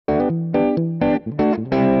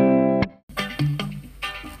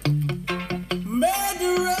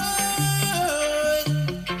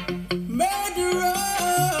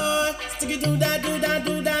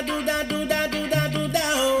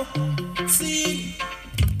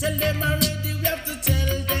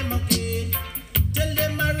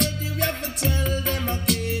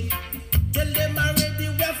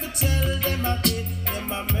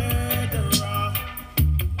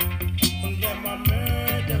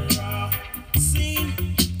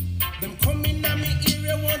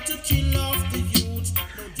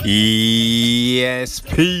Yes,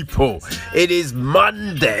 people, it is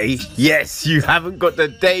Monday. Yes, you haven't got the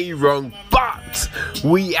day wrong, but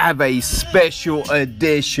we have a special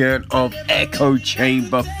edition of Echo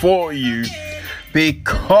Chamber for you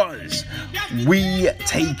because we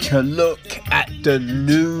take a look at the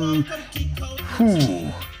new,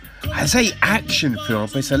 I say action film,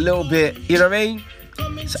 but it's a little bit, you know what I mean?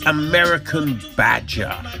 It's American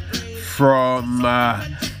Badger from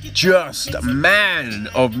just a man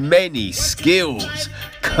of many skills,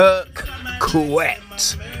 Kirk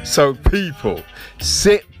Kuwait. So people,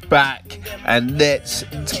 sit back and let's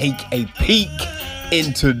take a peek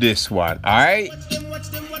into this one, alright?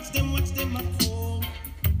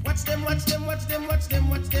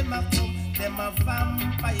 Them a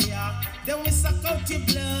vampire. Then we suck out your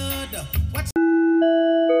blood.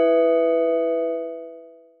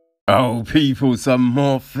 Oh, people, some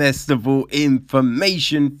more festival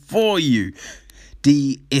information for you.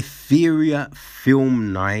 The Euphoria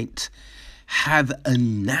Film Night have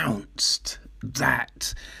announced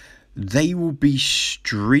that they will be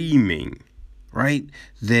streaming, right,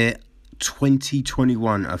 their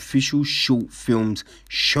 2021 official short films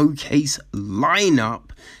showcase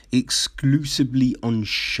lineup exclusively on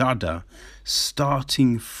Shudder,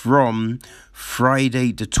 starting from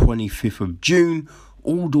Friday the 25th of June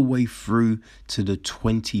all the way through to the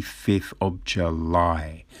 25th of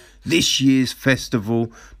July. This year's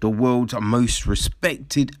festival, the world's most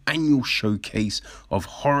respected annual showcase of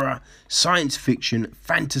horror, science fiction,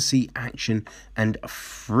 fantasy, action, and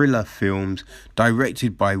thriller films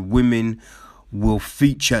directed by women, will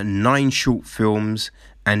feature 9 short films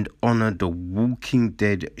and honor the Walking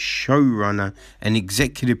Dead showrunner and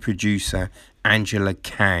executive producer Angela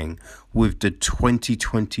Kang with the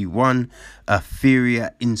 2021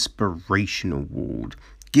 Euphoria Inspiration Award,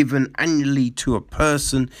 given annually to a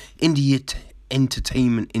person in the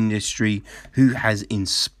entertainment industry who has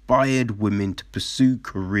inspired women to pursue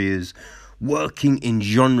careers working in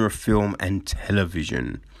genre film and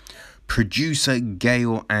television. Producer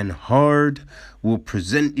Gail Ann Hurd will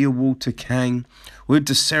present the award to Kang, with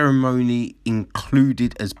the ceremony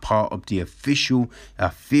included as part of the official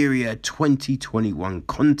Euphoria 2021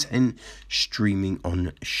 content streaming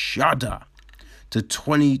on Shudder. The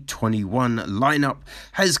 2021 lineup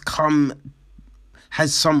has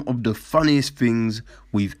some of the funniest things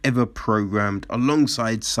we've ever programmed,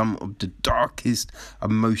 alongside some of the darkest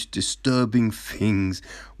and most disturbing things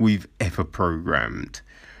we've ever programmed.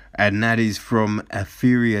 And that is from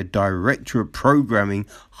Euphoria Director of Programming,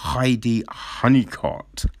 Heidi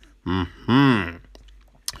Honeycutt.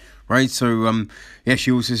 Right, so,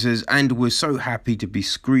 she also says, and we're so happy to be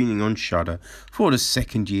screening on Shudder for the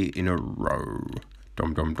second year in a row.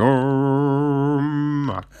 Dum dum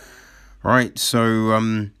dum. Right,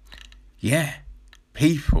 so,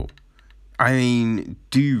 people, I mean,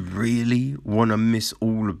 do you really want to miss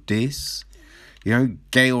all of this? You know,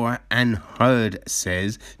 Gail Ann Hurd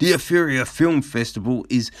says, the Euphoria Film Festival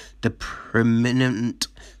is the preeminent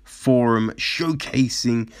forum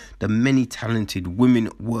showcasing the many talented women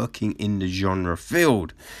working in the genre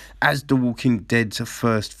field. As The Walking Dead's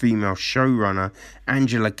first female showrunner,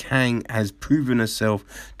 Angela Kang has proven herself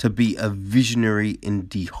to be a visionary in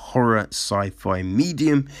the horror sci-fi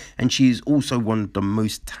medium, and she is also one of the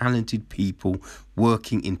most talented people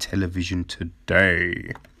working in television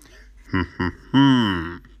today.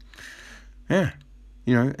 Yeah,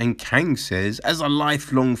 you know, and Kang says, as a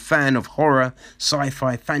lifelong fan of horror,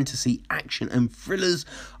 sci-fi, fantasy, action, and thrillers,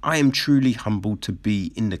 I am truly humbled to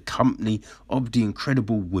be in the company of the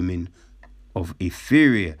incredible women of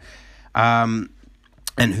Euphoria, and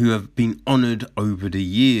who have been honored over the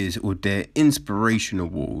years with their Inspiration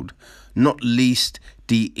Award, not least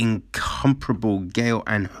the incomparable Gail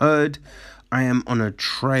Ann Hurd. I am on a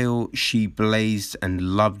trail she blazed and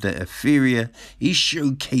loved that Euphoria is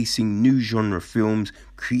showcasing new genre films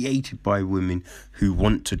created by women who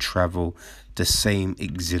want to travel the same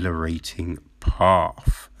exhilarating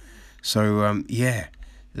path. So,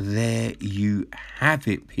 there you have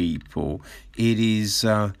it, people. It is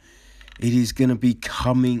going to be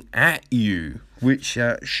coming at you, which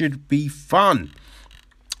should be fun.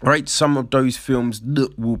 Right, some of those films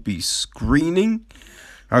that will be screening,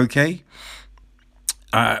 okay?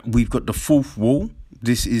 We've got The Fourth Wall.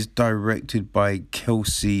 This is directed by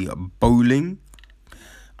Kelsey Bowling.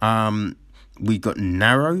 We got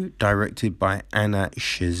Narrow, directed by Anna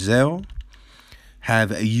Chazelle.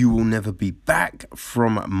 Have You Will Never Be Back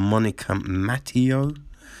from Monica Matteo.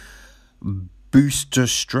 Booster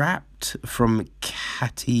Strapped from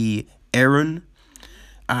Katy Aaron.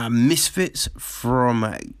 Misfits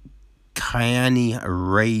from Kyanie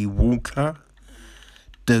Ray Walker.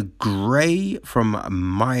 The Grey from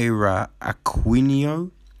Myra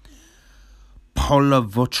Aquino,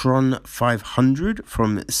 Polavotron 500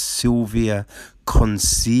 from Sylvia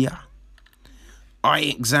Concia, Eye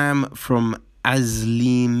Exam from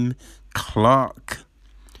Aslim Clark,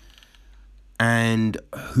 and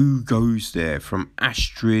Who Goes There from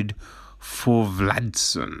Astrid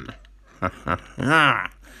Forvladson.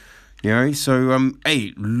 So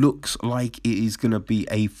it looks like it is going to be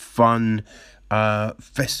a fun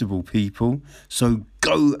festival, people. So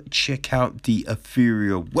go check out the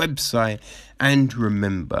Etheria website, and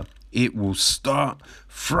remember, it will start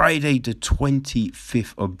Friday the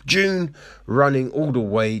 25th of June, running all the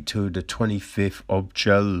way to the 25th of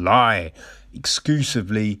July,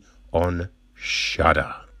 exclusively on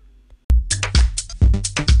Shudder.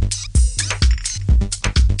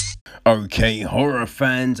 Okay, horror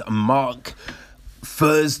fans, mark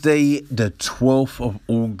Thursday the 12th of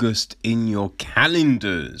August in your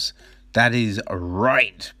calendars. That is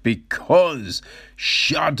right, because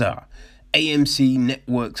Shudder, AMC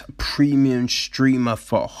Network's premium streamer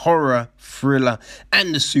for horror, thriller,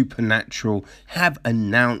 and the supernatural, have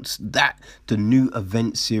announced that the new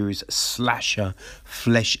event series Slasher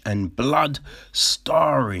Flesh and Blood,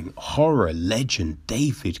 starring horror legend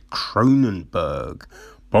David Cronenberg,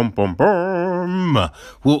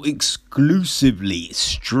 will exclusively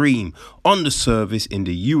stream on the service in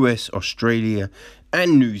the US, Australia,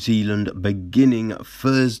 and New Zealand beginning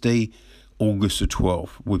Thursday, August the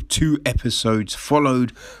 12th, with 2 episodes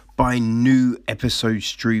followed by new episodes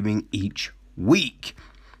streaming each week.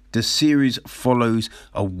 The series follows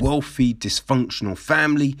a wealthy, dysfunctional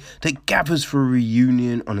family that gathers for a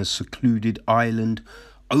reunion on a secluded island,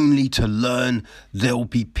 only to learn they'll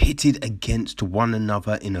be pitted against one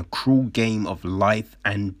another in a cruel game of life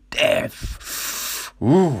and death.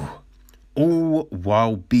 All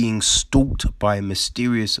while being stalked by a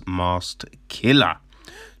mysterious masked killer.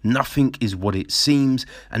 Nothing is what it seems,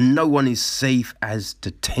 and no one is safe as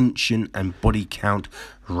the tension and body count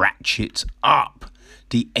ratchets up.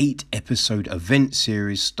 The 8-episode event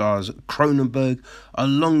series stars Cronenberg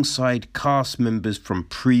alongside cast members from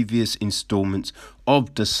previous installments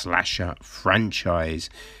of the Slasher franchise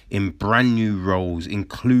in brand new roles,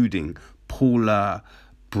 including Paula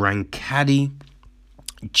Brancati,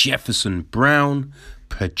 Jefferson Brown,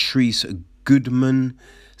 Patrice Goodman,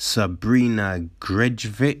 Sabrina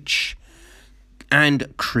Grejvich,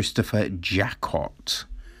 and Christopher Jacott.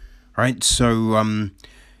 Right, so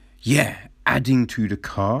adding to the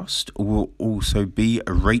cast will also be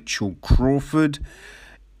Rachel Crawford,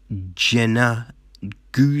 Jenna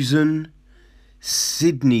Guzan,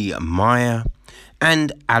 Sydney Meyer,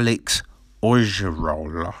 and Alex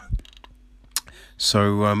Ogerola.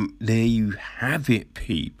 So there you have it,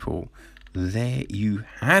 people. There you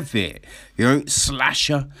have it.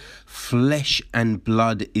 Slasher Flesh and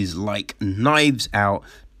Blood is like Knives Out,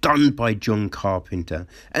 done by John Carpenter,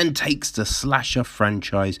 and takes the Slasher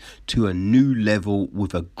franchise to a new level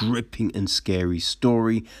with a gripping and scary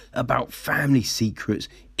story about family secrets,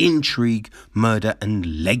 intrigue, murder,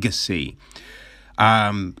 and legacy.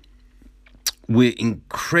 We're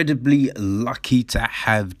incredibly lucky to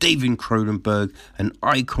have David Cronenberg, an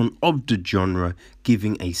icon of the genre,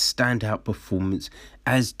 giving a standout performance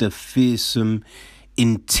as the fearsome,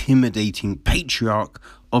 intimidating patriarch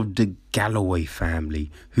of the Galloway family,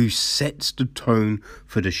 who sets the tone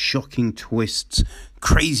for the shocking twists,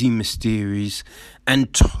 crazy mysteries,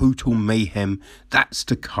 and total mayhem that's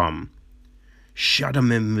to come. Shudder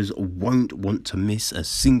members won't want to miss a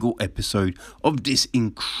single episode of this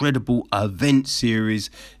incredible event series,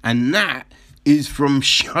 and that is from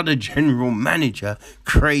Shudder General Manager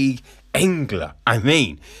Craig Engler. I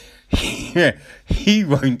mean, he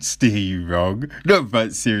won't steer you wrong. No,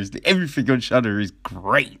 but seriously, everything on Shudder is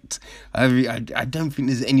great. I mean, I don't think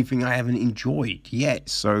there's anything I haven't enjoyed yet.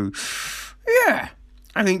 So, yeah,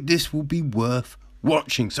 I think this will be worth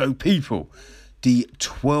watching. So, people, the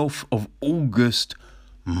 12th of August,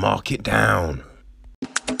 mark it down.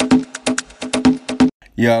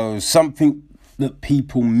 Something that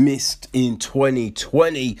people missed in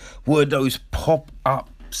 2020 were those pop-up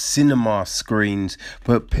cinema screens,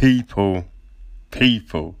 but people,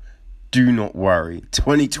 do not worry.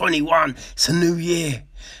 2021, it's a new year,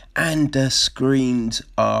 and the screens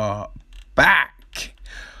are back.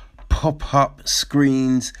 Pop-up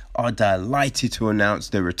screens are delighted to announce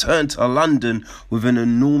their return to London with an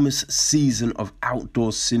enormous season of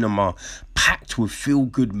outdoor cinema packed with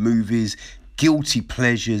feel-good movies, guilty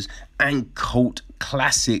pleasures, and cult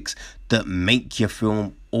classics that make you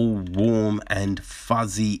feel all warm and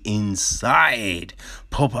fuzzy inside.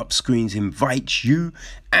 Pop-up screens invite you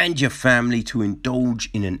and your family to indulge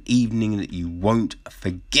in an evening that you won't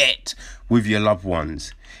forget with your loved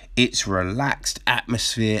ones. Its relaxed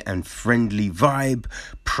atmosphere and friendly vibe,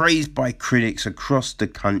 praised by critics across the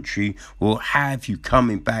country, will have you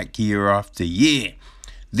coming back year after year.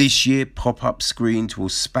 This year, pop-up screens will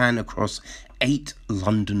span across 8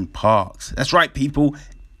 London parks. That's right, people,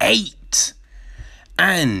 8!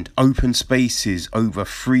 And open spaces over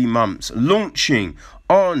 3 months, launching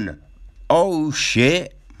on,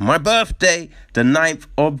 my birthday, the 9th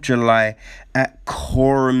of July at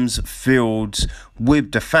Coram's Fields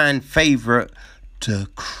with the fan favourite, The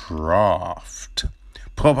Craft.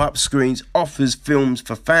 Pop-up screens offers films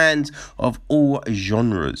for fans of all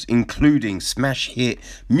genres, including smash hit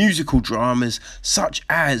musical dramas such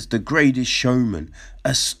as The Greatest Showman,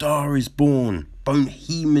 A Star is Born,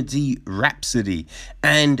 Bohemian Rhapsody,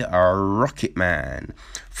 and Rocketman.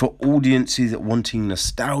 For audiences wanting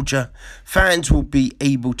nostalgia, fans will be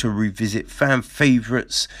able to revisit fan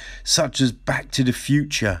favourites such as Back to the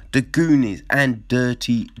Future, The Goonies, and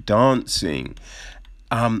Dirty Dancing,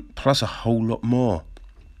 plus a whole lot more.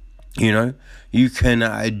 You know, you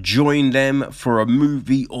can join them for a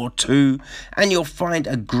movie or two, and you'll find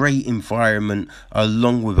a great environment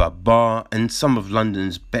along with a bar and some of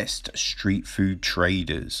London's best street food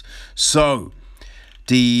traders. So,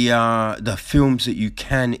 the films that you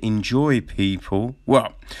can enjoy, people.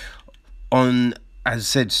 Well, as I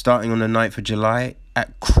said, starting on the 9th of July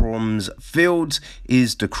at Coram's Fields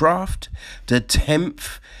is The Craft. The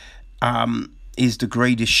 10th, is The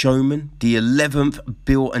Greatest Showman. The 11th,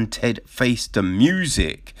 Bill and Ted Face the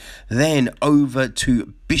Music. Then over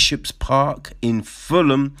to Bishop's Park in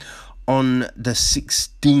Fulham on the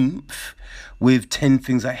 16th with 10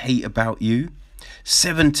 Things I Hate About You.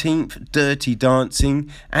 17th, Dirty Dancing.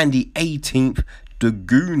 And the 18th, The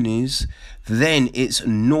Goonies. Then it's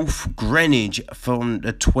North Greenwich from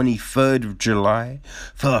the 23rd of July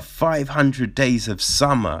for 500 Days of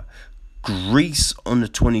Summer. Greece on the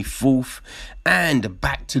 24th, and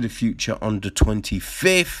Back to the Future on the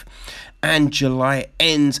 25th. And July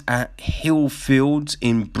ends at Hillfields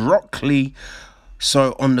in Brockley.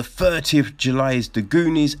 So on the 30th of July is The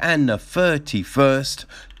Goonies, and the 31st,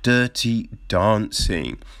 Dirty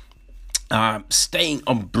Dancing. Staying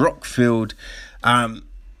on Brockfield, on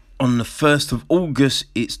the 1st of August,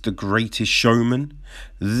 it's The Greatest Showman.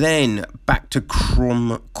 Then back to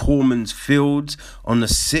Coram's Fields on the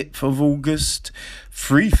 6th of August.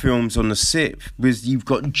 3 films on the 6th, with you've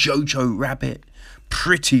got Jojo Rabbit,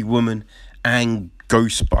 Pretty Woman, and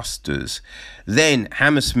Ghostbusters. Then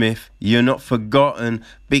Hammersmith, you're not forgotten,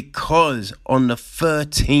 because on the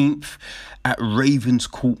 13th at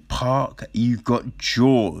Ravenscourt Park, you've got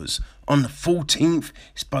Jaws. On the 14th,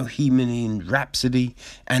 it's Bohemian Rhapsody.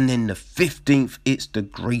 And then the 15th, it's The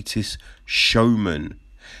Greatest Showman.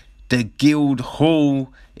 The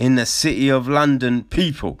Guildhall in the City of London,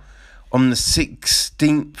 people. On the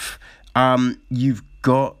 16th, you've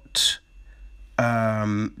got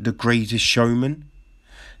The Greatest Showman.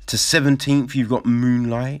 The 17th, you've got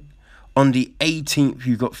Moonlight. On the 18th,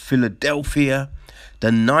 you've got Philadelphia. The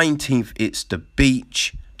 19th, it's The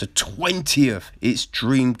Beach. The 20th, it's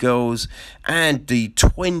Dreamgirls. And the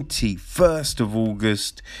 21st of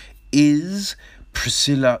August is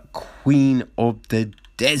Priscilla, Queen of the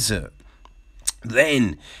Desert.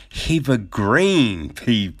 Then Hither Green,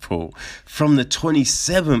 people. From the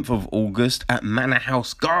 27th of August at Manor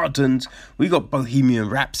House Gardens, we got Bohemian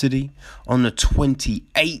Rhapsody. On the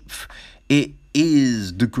 28th, it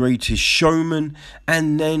is The Greatest Showman.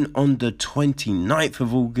 And then on the 29th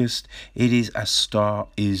of August, it is A Star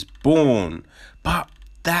is Born. But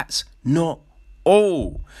that's not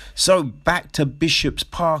all. So back to Bishop's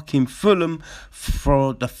Park in Fulham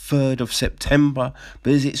for the 3rd of September,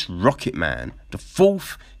 because it's Rocketman. The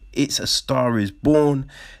 4th, it's A Star is Born.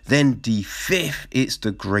 Then the 5th, it's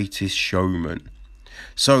The Greatest Showman.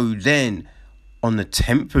 So then on the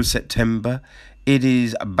 10th of September, it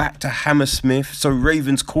is back to Hammersmith. So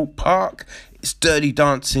Ravenscourt Park, it's Dirty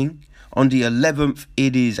Dancing. On the 11th,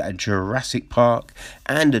 it is at Jurassic Park.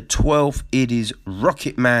 And the 12th, it is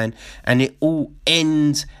Rocketman. And it all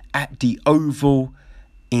ends at the Oval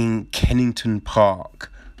in Kennington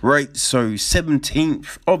Park. Right, so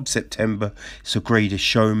 17th of September, it's The Greatest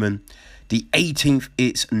Showman. The 18th,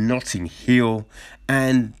 it's Notting Hill.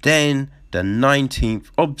 And then the 19th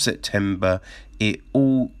of September, it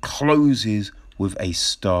all closes with A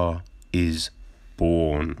Star is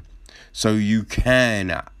Born. So you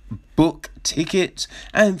can book tickets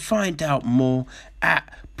and find out more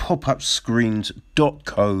at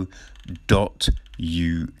popupscreens.co.uk.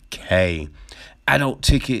 Adult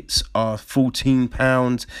tickets are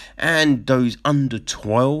 £14, and those under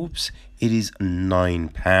 12s, it is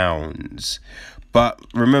 £9. But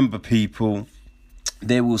remember, people,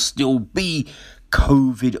 there will still be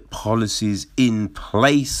COVID policies in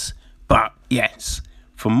place. But yes,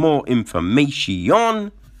 for more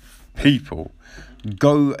information, people,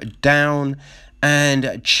 go down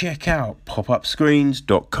and check out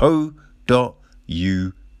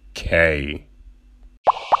popupscreens.co.uk.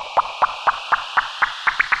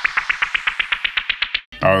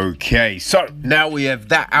 Okay, so now we have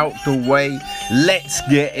that out the way, let's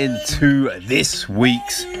get into today's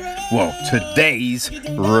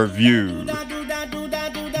review.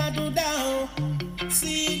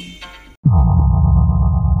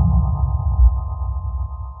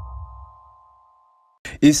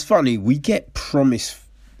 It's funny, we get promised,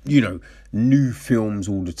 new films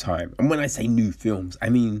all the time. And when I say new films, I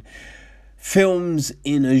mean films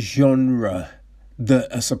in a genre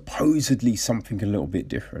that are supposedly something a little bit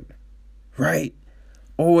different, right?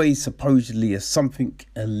 Always supposedly as something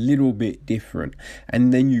a little bit different.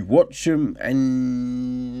 And then you watch them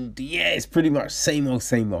and it's pretty much same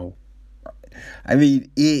old. I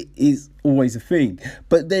mean, it is always a thing.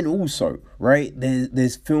 But then also, right,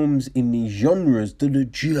 there's films in these genres that are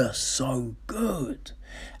just so good.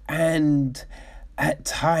 And at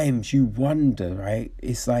times you wonder, right,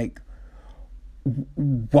 it's like,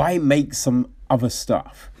 why make some other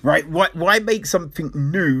stuff, right? Why make something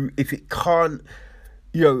new if it can't,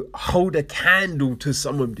 hold a candle to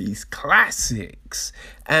some of these classics?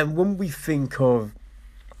 And when we think of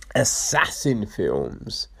assassin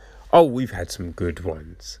films, we've had some good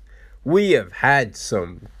ones. We have had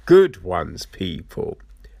some good ones, people.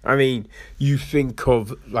 I mean, you think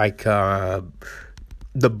of like the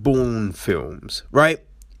Bourne films, right?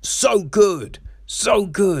 So good.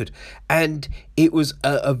 And it was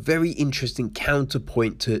a very interesting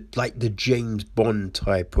counterpoint to like the James Bond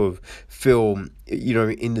type of film,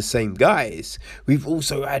 in the same guise. We've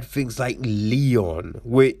also had things like Leon,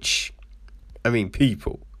 which, I mean,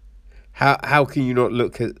 people, how can you not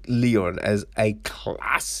look at Leon as a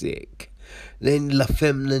classic? Then La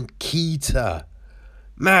Femme Nikita.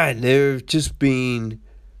 Man, there have just been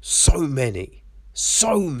so many.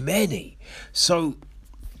 So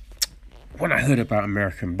when I heard about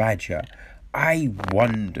American Badger, I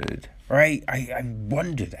wondered, right? I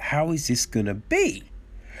wondered, how is this gonna be?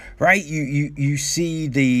 Right? You see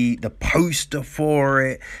the poster for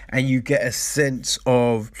it, and you get a sense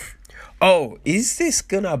of, is this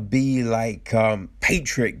gonna be like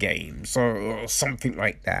Patriot Games or something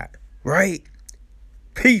like that? Right?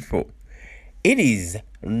 People, it is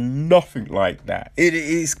nothing like that. It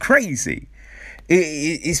is crazy.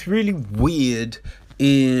 It's really weird.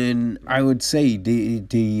 In, I would say, the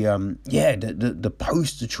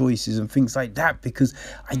poster choices and things like that, because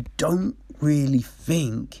I don't really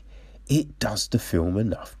think it does the film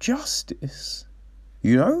enough justice. I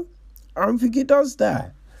don't think it does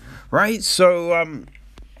that, right? So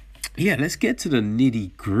let's get to the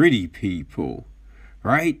nitty gritty, people,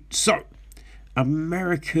 right? So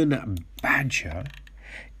American Badger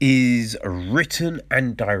is written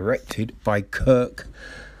and directed by Kirk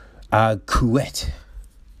Couette.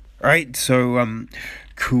 Right, so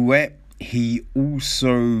Couette, he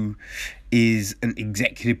also is an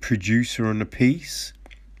executive producer on the piece.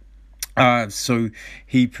 So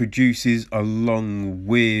he produces along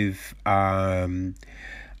with Ines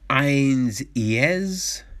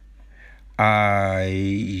Iez,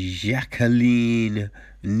 Jacqueline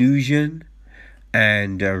Nugent,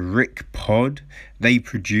 and Rick Pod. They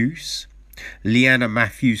produce. Leanna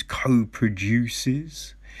Matthews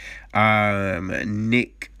co-produces.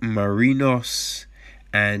 Nick Marinos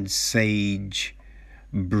and Sage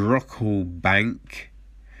Brocklebank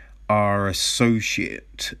are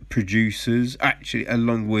associate producers, actually,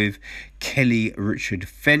 along with Kelly Richard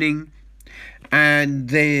Fenning. And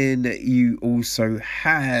then you also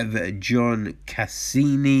have John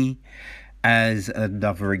Cassini as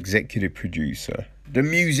another executive producer. The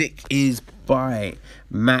music is by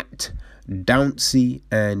Matt Downsey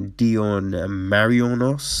and Dion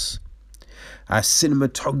Marionos.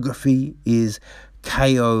 Cinematography is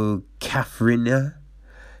Kao Katharina,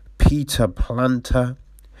 Peter Planter,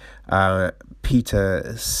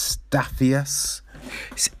 Peter Staffius.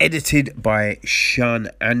 It's edited by Sean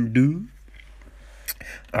Andu.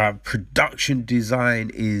 Production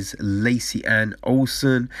design is Lacey Ann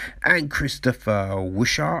Olson and Christopher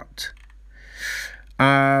Wishart.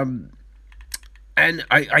 And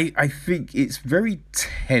I think it's very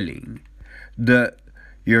telling that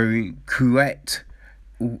Couette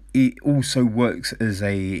it also works as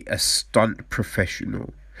a stunt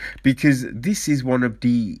professional, because this is one of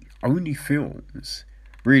the only films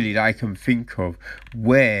really that I can think of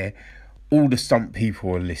where all the stunt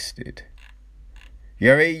people are listed. You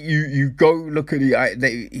know, you go look at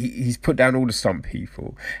he's put down all the stunt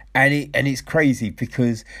people, and it's crazy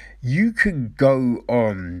because you can go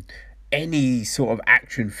on any sort of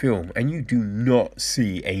action film and you do not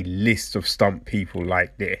see a list of stunt people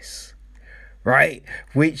like this, right?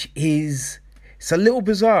 Which is, it's a little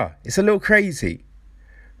bizarre, it's a little crazy,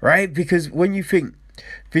 right? Because when you think,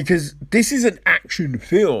 because this is an action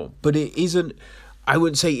film, but it isn't, I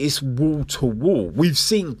wouldn't say it's wall to wall. We've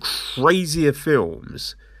seen crazier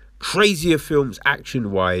films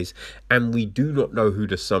action wise, and we do not know who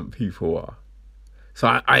the stunt people are.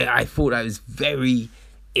 So I thought that was very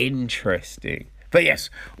interesting. But yes,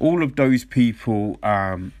 all of those people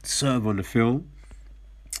serve on the film.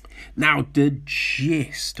 Now, the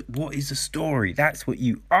gist, what is the story? That's what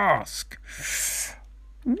you ask.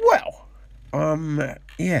 Well,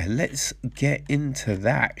 yeah, let's get into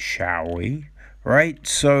that, shall we? Right,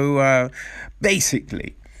 so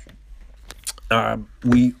basically,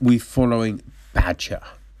 we're following Badger.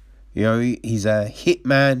 You know, he's a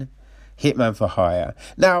hitman for hire.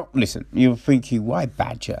 Now, listen, you're thinking, why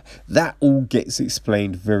Badger? That all gets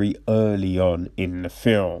explained very early on in the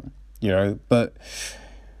film, you know, but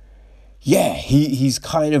yeah, he's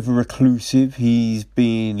kind of reclusive. He's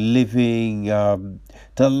been living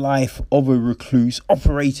the life of a recluse,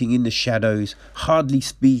 operating in the shadows, hardly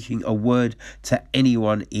speaking a word to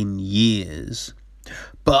anyone in years.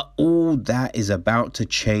 But all that is about to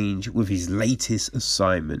change with his latest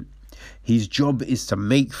assignment. His job is to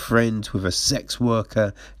make friends with a sex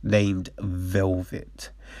worker named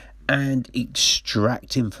Velvet and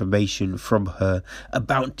extract information from her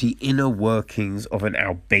about the inner workings of an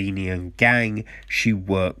Albanian gang she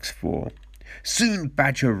works for. Soon,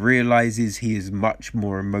 Badger realizes he is much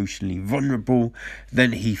more emotionally vulnerable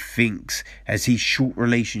than he thinks, as his short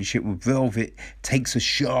relationship with Velvet takes a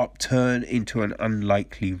sharp turn into an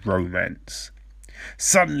unlikely romance.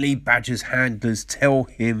 Suddenly, Badger's handlers tell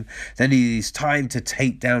him that it is time to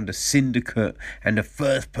take down the syndicate, and the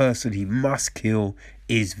first person he must kill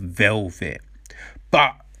is Velvet.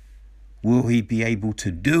 But will he be able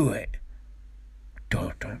to do it?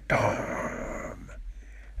 Dun, dun, dun.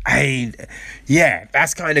 Yeah,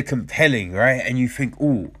 that's kind of compelling, right? And you think,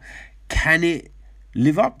 oh, can it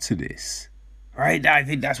live up to this? Right? I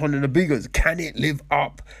think that's one of the big ones. Can it live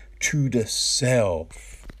up to The Cell?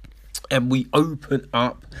 And we open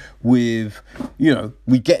up with, you know,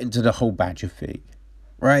 we get into the whole Badger thing,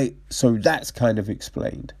 right? So that's kind of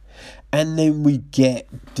explained. And then we get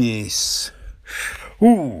this,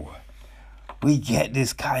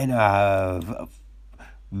 kind of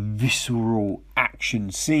visceral action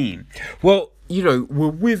scene. Well, you know, we're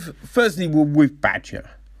with Badger,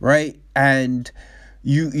 right? And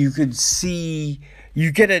you can see,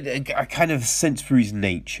 you get a kind of sense for his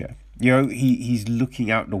nature. You know, he's looking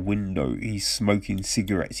out the window, he's smoking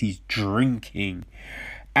cigarettes, he's drinking.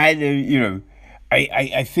 And, you know,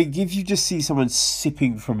 I think if you just see someone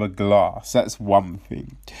sipping from a glass, that's one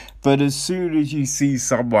thing. But as soon as you see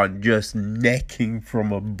someone just necking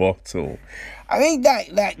from a bottle, I think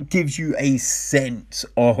that gives you a sense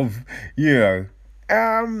of, you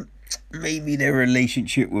know, maybe their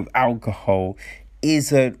relationship with alcohol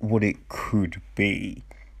isn't what it could be.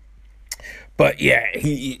 But yeah,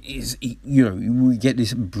 you know, we get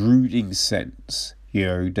this brooding sense, you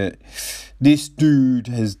know, that this dude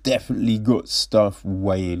has definitely got stuff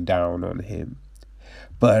weighing down on him.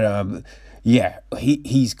 But yeah,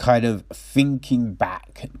 he's kind of thinking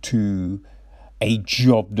back to a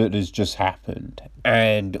job that has just happened,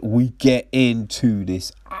 and we get into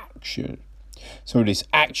this action. So this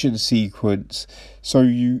action sequence, so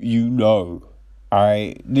you know,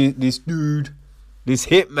 this dude, this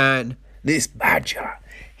hitman, this Badger,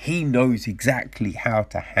 he knows exactly how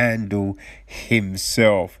to handle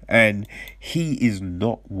himself, and he is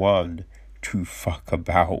not one to fuck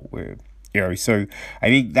about with. You know, so I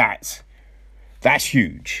think that's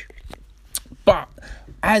huge. But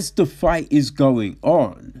as the fight is going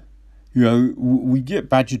on, you know, we get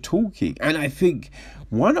Badger talking, and I think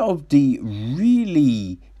one of the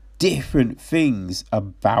really different things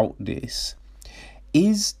about this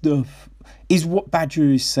is what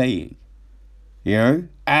Badger is saying. You know,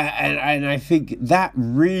 and I think that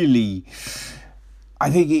really, I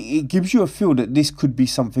think it gives you a feel that this could be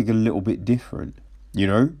something a little bit different, you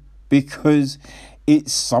know, because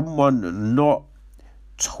it's someone not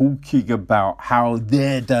talking about how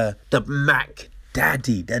they're the Mac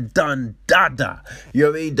Daddy, the Dun Dada, you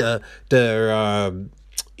know what I mean,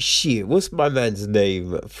 shit, what's my man's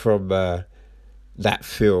name from that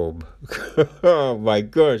film? Oh my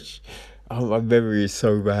gosh. Oh, my memory is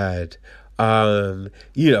so bad.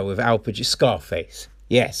 With Al Pacino, Scarface.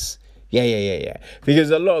 Yes. Yeah. Because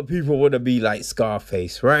a lot of people want to be like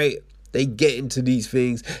Scarface, right? They get into these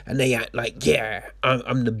things and they act like, yeah,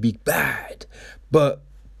 I'm the big bad. But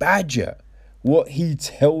Badger, what he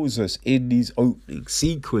tells us in these opening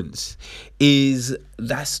sequence is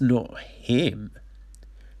that's not him,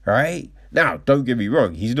 right? Now, don't get me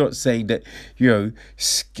wrong. He's not saying that,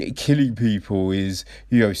 killing people is,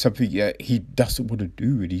 something that he doesn't want to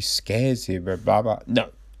do and he scares him and blah, blah. No.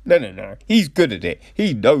 He's good at it.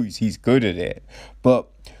 He knows he's good at it. But,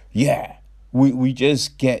 yeah, we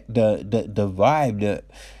just get the vibe that,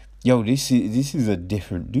 this is a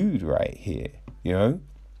different dude right here,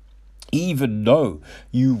 Even though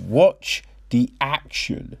you watch the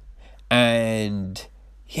action and,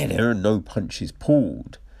 there are no punches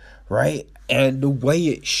pulled, right? And the way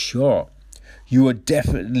it's shot, you are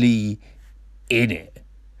definitely in it.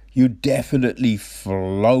 You're definitely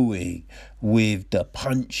flowing with the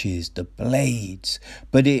punches, the blades,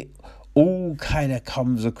 but it all kind of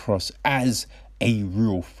comes across as a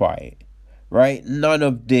real fight, right? None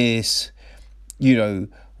of this,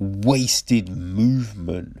 wasted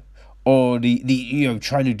movement or the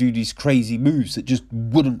trying to do these crazy moves that just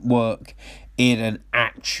wouldn't work in an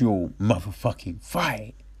actual motherfucking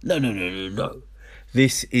fight. No.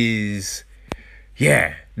 This is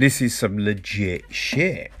some legit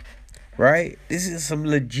shit, right? This is some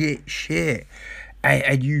legit shit.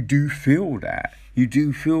 And you do feel that.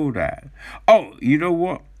 Oh, you know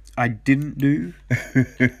what I didn't do?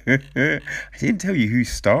 I didn't tell you who's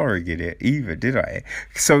starring in it either, did I?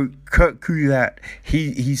 So Kurt Kulat,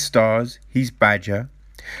 he stars, he's Badger,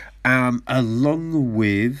 along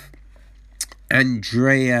with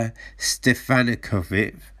Andrea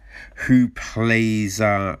Stefanovic, who plays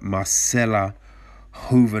Marcella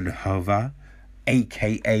Hovenhover,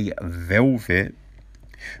 aka Velvet.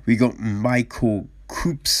 We got Michael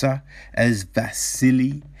Kupsa as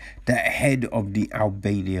Vasily, the head of the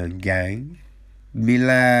Albanian gang.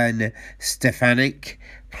 Milan Stefanic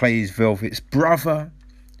plays Velvet's brother.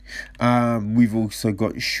 We've also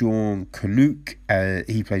got Sean Canuck,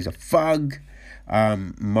 he plays a thug.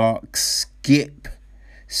 Mark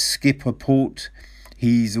Skipperport,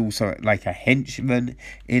 he's also like a henchman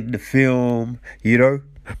in the film,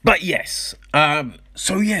 But yes, we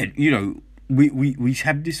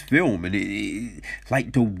have this film and it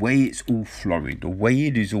like the way it's all flowing, the way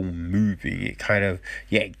it is all moving, it kind of,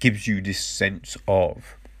 it gives you this sense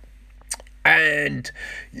of. And,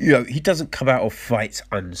 he doesn't come out of fights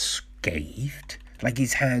unscathed. Like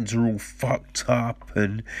his hands are all fucked up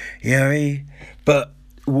and, but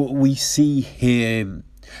we see him,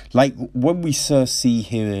 like when we first see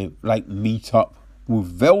him like meet up with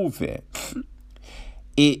Velvet,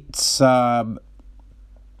 it's, the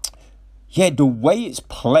way it's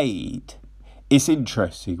played, it's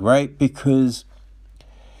interesting, right? Because,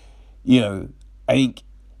 I think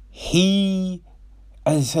he,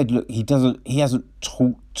 as I said, look, he hasn't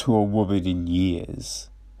talked to a woman in years.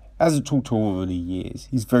 He's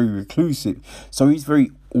very reclusive. So he's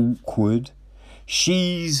very awkward.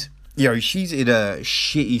 She's in a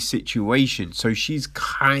shitty situation. So she's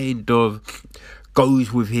kind of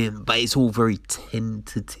goes with him, but it's all very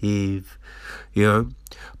tentative,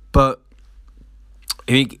 But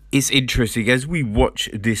I think it's interesting as we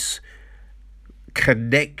watch this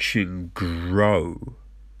connection grow,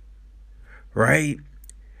 right?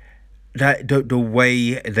 That the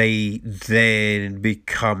way they then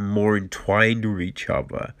become more entwined with each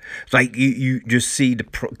other, like you just see the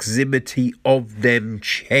proximity of them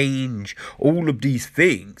change, all of these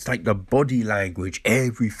things, like the body language,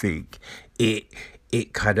 everything, it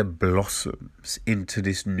kind of blossoms into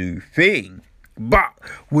this new thing. But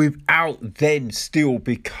without then still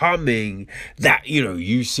becoming that,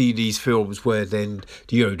 you see these films where then,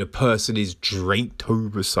 the person is draped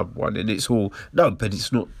over someone and it's all, no, but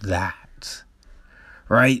it's not that,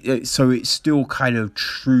 right? So it's still kind of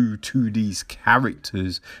true to these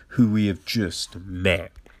characters who we have just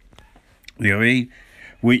met. You know what I mean?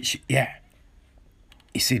 Which,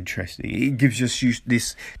 it's interesting. It gives us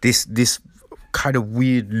this kind of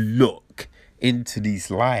weird look into these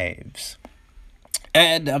lives.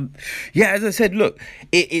 And, as I said, look,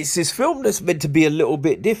 it's this film that's meant to be a little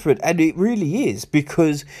bit different, and it really is,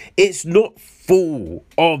 because it's not full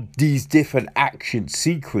of these different action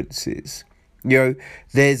sequences. There's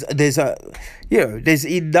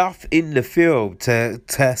enough in the film to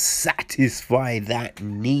satisfy that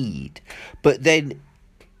need. But then,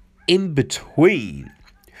 in between,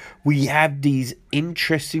 we have these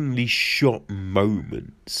interestingly shot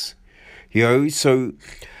moments, you know. So,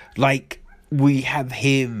 like, we have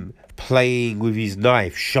him playing with his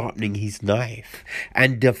knife, sharpening his knife,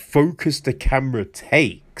 and the focus the camera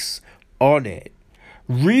takes on it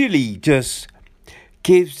really just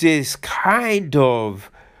gives this kind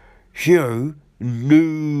of, you know,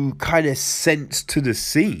 new kind of sense to the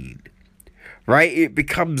scene, right? It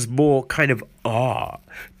becomes more kind of art.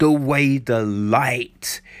 The way the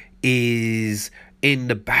light is in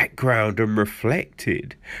the background and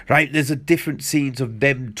reflected, right? There's a different scenes of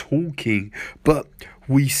them talking, but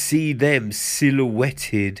we see them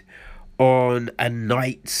silhouetted on a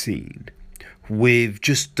night scene with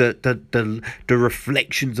just the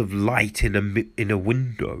reflections of light in a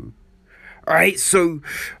window, right? So,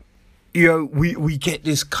 you know, we get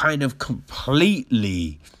this kind of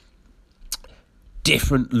completely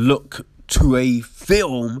different look to a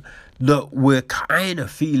film that we're kind of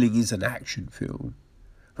feeling is an action film,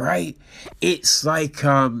 right? It's like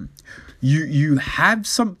you have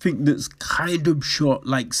something that's kind of shot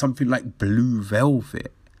like something like Blue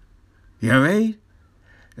Velvet, you know what I mean?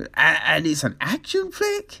 And it's an action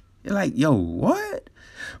flick. You're like, yo, what?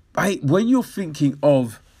 Right? When you're thinking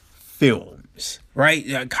of films,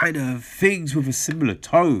 right, kind of things with a similar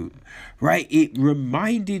tone, right, it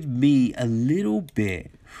reminded me a little bit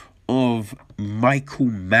of Michael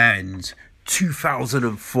Mann's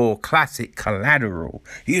 2004 classic Collateral.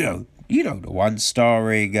 You know the one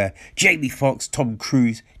starring Jamie Foxx, Tom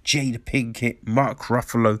Cruise, Jada Pinkett, Mark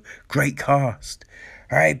Ruffalo. Great cast,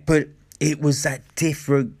 right? But it was that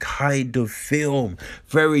different kind of film,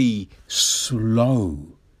 very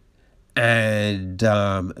slow and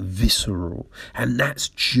visceral, and that's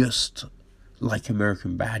just like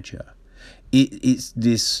American Badger. It's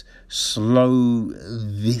this slow,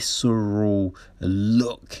 visceral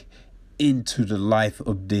look into the life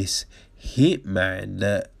of this hitman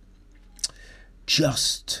that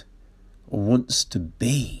just wants to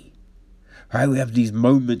be. Right? We have these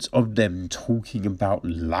moments of them talking about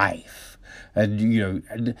life, and you know,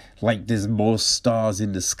 and like there's more stars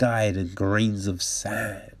in the sky than grains of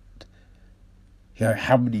sand. You know,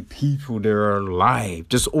 how many people there are alive,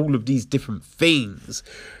 just all of these different things.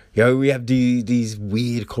 You know, we have these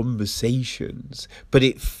weird conversations, but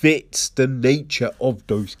it fits the nature of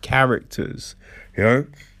those characters, you know?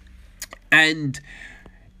 And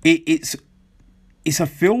it's a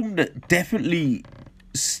film that definitely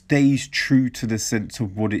stays true to the sense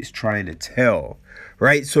of what it's trying to tell,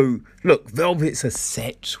 right? So, look, Velvet's a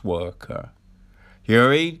sex worker. You know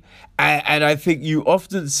what I mean? And I think you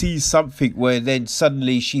often see something where then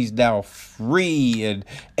suddenly she's now free and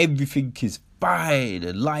everything is fine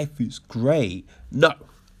and life is great. No.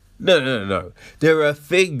 There are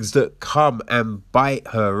things that come and bite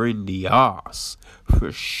her in the ass,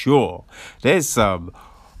 for sure. There's some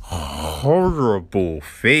horrible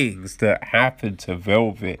things that happen to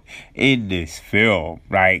Velvet in this film.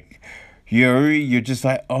 Like, you're just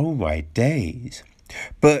like, oh my days.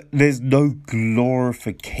 But there's no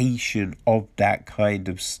glorification of that kind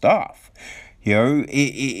of stuff. You know,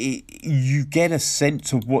 you get a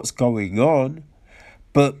sense of what's going on,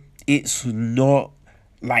 but it's not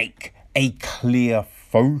like a clear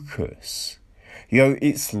focus. You know,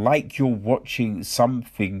 it's like you're watching some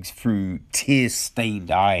things through tear-stained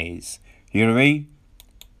eyes. You know what I mean?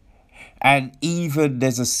 And even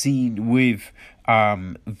there's a scene with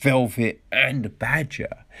Velvet and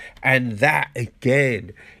Badger, and that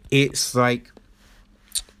again, it's like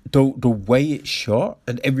the way it's shot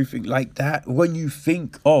and everything like that. When you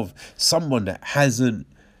think of someone that hasn't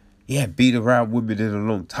been around women in a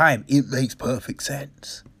long time, it makes perfect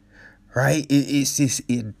sense, right? It's this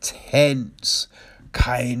intense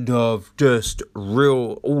kind of just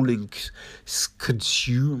real all-consuming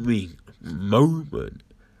moment,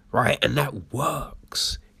 right? And that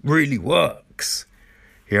works, really works.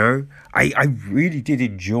 You know, I really did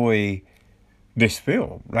enjoy this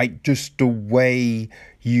film, like just the way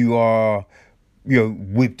you are, you know,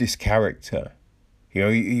 with this character. You know,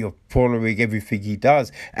 you're following everything he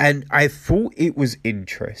does. And I thought it was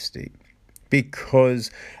interesting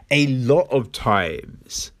because a lot of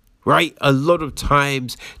times, right? A lot of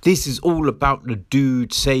times this is all about the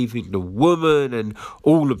dude saving the woman and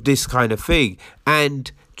all of this kind of thing. And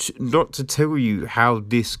not to tell you how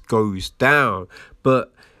this goes down,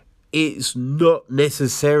 but it's not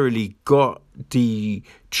necessarily got the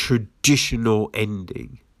traditional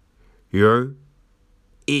ending, you know?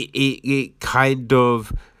 It kind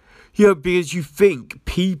of, you know, because you think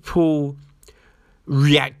people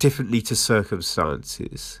react differently to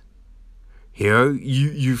circumstances. You know,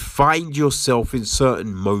 you find yourself in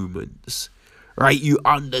certain moments, right? You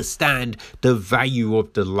understand the value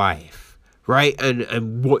of the life, right?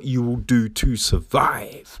 And what you will do to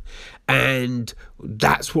survive. And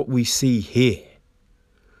that's what we see here.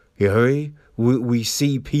 You know, we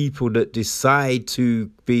see people that decide to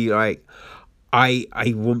be like, I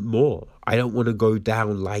want more. I don't want to go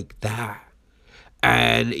down like that.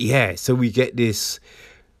 And yeah, so we get this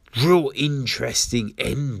real interesting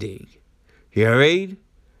ending. You know what I mean?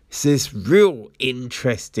 It's this real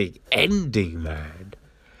interesting ending, man.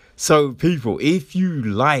 So people, if you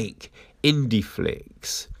like indie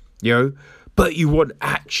flicks, you know, but you want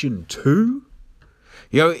action too,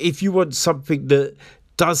 you know, if you want something that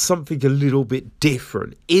does something a little bit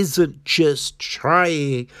different, isn't just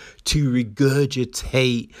trying to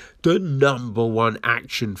regurgitate the number one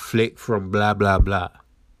action flick from blah, blah, blah,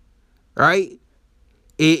 right?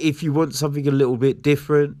 If you want something a little bit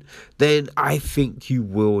different, then I think you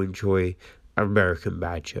will enjoy American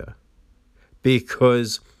Badger.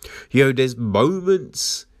 Because, you know, there's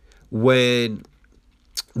moments when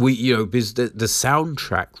because the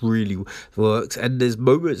soundtrack really works, and there's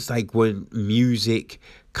moments like when music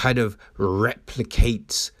kind of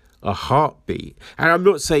replicates a heartbeat. And I'm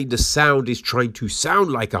not saying the sound is trying to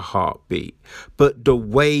sound like a heartbeat, but the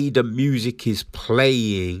way the music is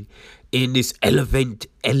playing in this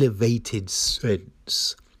elevated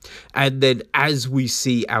sense. And then as we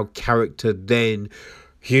see our character then,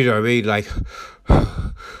 you know what I mean, like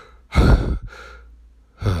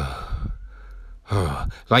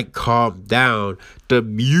like calm down, the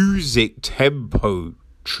music tempo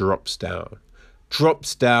drops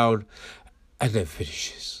down, and then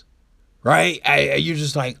finishes, right? And you're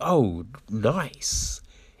just like, oh, nice,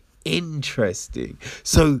 interesting.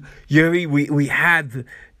 So, you know, we have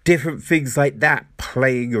different things like that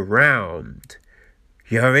playing around.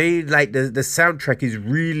 You know what I mean? Like the soundtrack is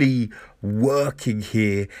really working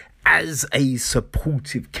here as a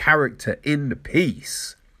supportive character in the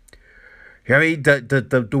piece. You know what I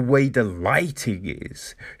mean? The way the lighting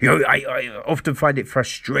is. You know, I often find it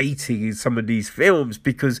frustrating in some of these films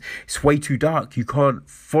because it's way too dark. You can't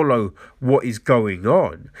follow what is going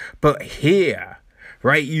on. But here,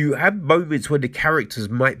 right, you have moments when the characters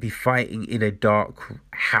might be fighting in a dark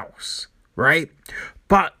house, right?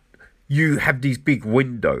 But you have these big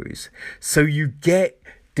windows. So you get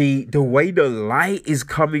the way the light is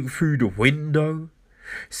coming through the window.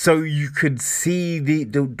 So you can see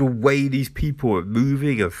the way these people are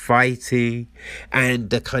moving and fighting, and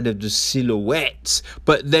the kind of the silhouettes.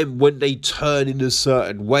 But then when they turn in a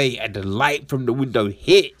certain way and the light from the window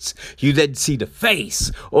hits, you then see the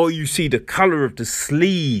face, or you see the color of the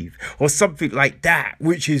sleeve, or something like that,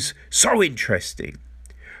 which is so interesting,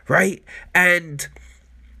 right? And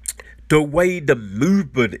the way the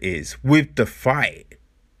movement is with the fight,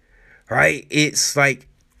 right? It's like,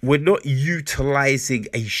 we're not utilizing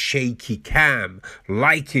a shaky cam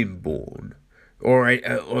like in Bourne or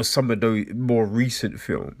some of those more recent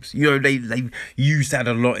films. You know, they use that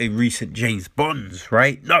a lot in recent James Bonds,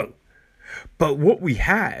 right? No. But what we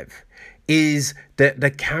have is that the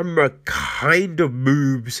camera kind of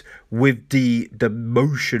moves with the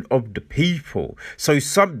motion of the people. So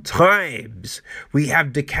sometimes we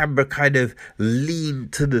have the camera kind of lean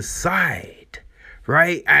to the side,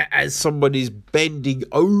 right, as somebody's bending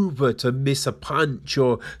over to miss a punch,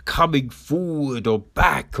 or coming forward or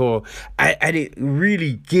back, and it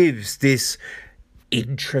really gives this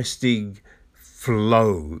interesting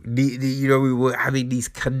flow. You know, we were having these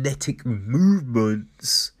kinetic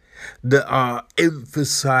movements that are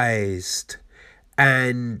emphasized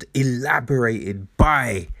and elaborated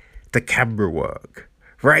by the camera work,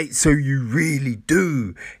 right? So you really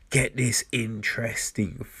do get this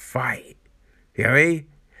interesting fight. You know what I mean?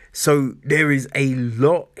 So there is a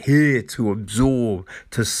lot here to absorb,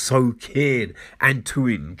 to soak in, and to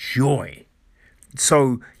enjoy.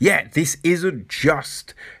 So, yeah, this isn't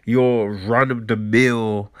just your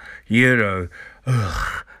run-of-the-mill, you know,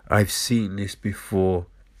 I've seen this before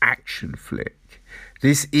action flick.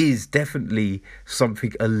 This is definitely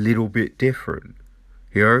something a little bit different,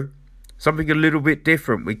 you know? Something a little bit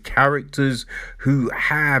different, with characters who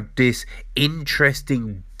have this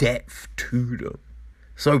interesting depth to them.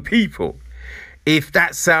 So people, if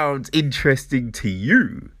that sounds interesting to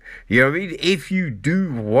you, you know what I mean? If you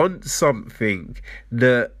do want something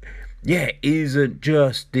that, yeah, isn't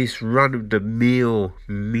just this run-of-the-mill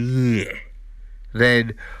meh,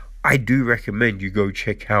 then I do recommend you go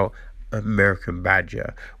check out American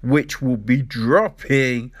Badger, which will be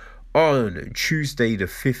dropping on Tuesday the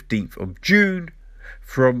 15th of June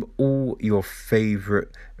from all your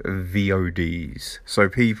favorite VODs. So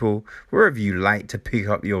people, wherever you like to pick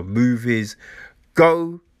up your movies,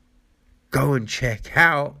 go go and check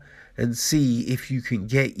out and see if you can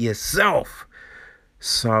get yourself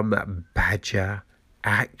some Badger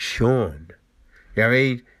action. You know what I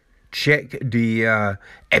mean? Check the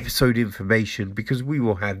episode information, because we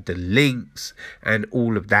will have the links and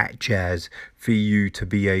all of that jazz for you to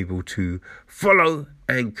be able to follow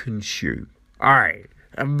and consume. All right,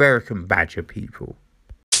 American Badger people.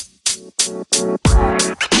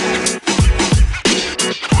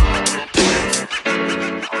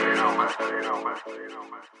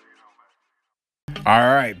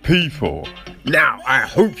 All right, people. Now, I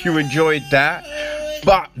hope you enjoyed that.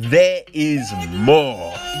 But there is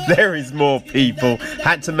more. There is more, people.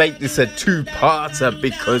 Had to make this a two-parter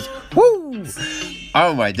because, whoo!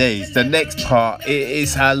 Oh my days! The next part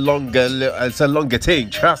is a longer thing.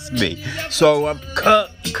 Trust me. So Kirk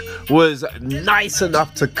was nice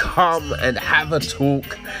enough to come and have a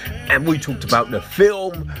talk, and we talked about the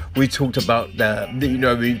film. We talked about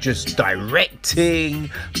just directing,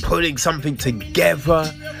 putting something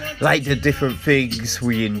together, like the different things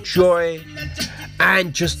we enjoy.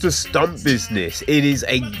 And just the stunt business. It is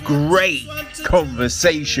a great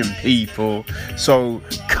conversation, people. So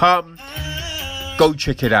come, go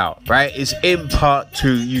check it out, right? It's in part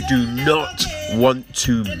 2. You do not want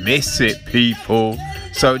to miss it, people.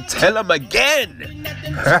 So tell them again,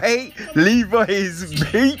 right? Levi is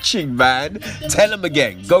preaching, man. Tell them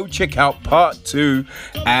again. Go check out part 2.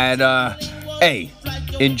 And, hey,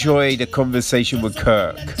 enjoy the conversation with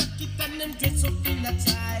Kirk.